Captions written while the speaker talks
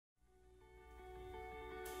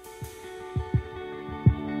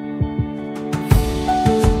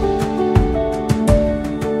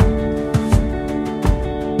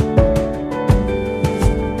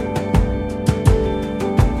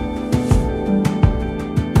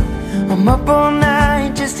I'm up all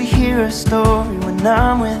night just to hear her story. When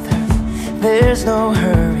I'm with her, there's no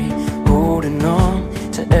hurry, holding on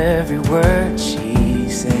to every word she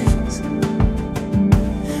says.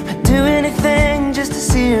 I'd do anything just to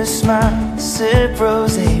see her smile, sip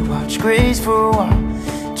rosé, watch Grace for a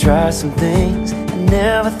while, try some things I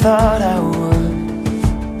never thought I would.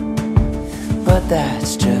 But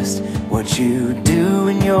that's just what you do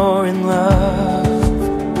when you're in love.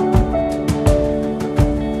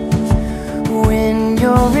 When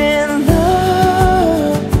you're in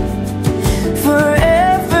love,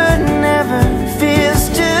 forever never feels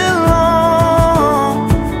too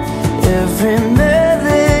long. Every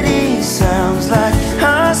melody sounds like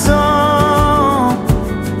a song.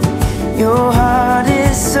 Your heart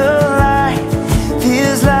is so light,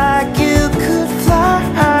 feels like you could fly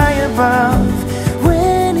high above.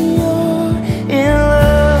 When you're in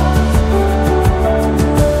love,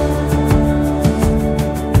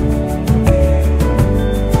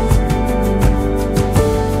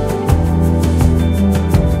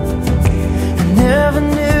 I never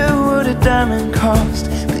knew what a diamond cost,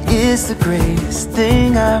 but it's the greatest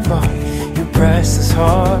thing I bought. Your priceless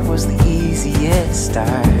heart was the easiest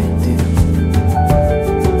I do.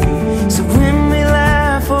 So when we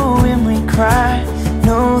laugh or when we cry,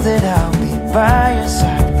 know that I'll be by your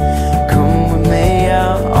side. Come with me,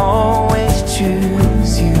 I'll always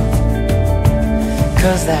choose you.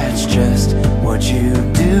 'Cause that's just what you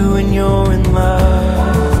do when you're in love.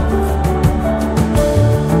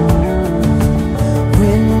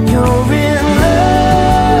 When you're in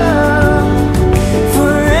love,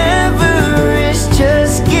 forever is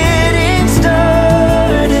just getting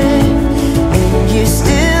started, and you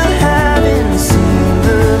still haven't seen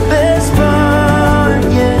the best part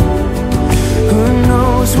yet. Who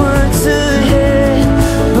knows what's ahead,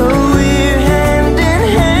 but we're hand in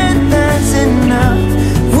hand, that's enough.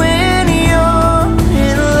 When you're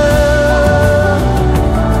in love,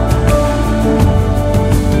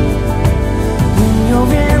 when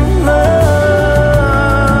you're in love.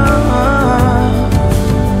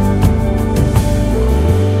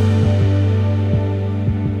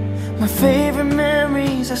 My favorite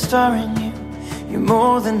memories are starring you. You're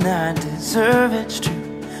more than I deserve, it's true.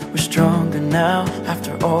 We're stronger now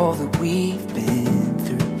after all that we've been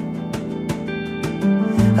through.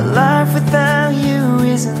 A life without you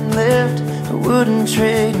isn't lived. I wouldn't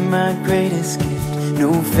trade my greatest gift. No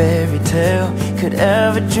fairy tale could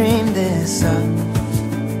ever dream this up.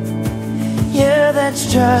 Yeah, that's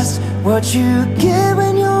just what you get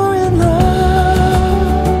when you're in love.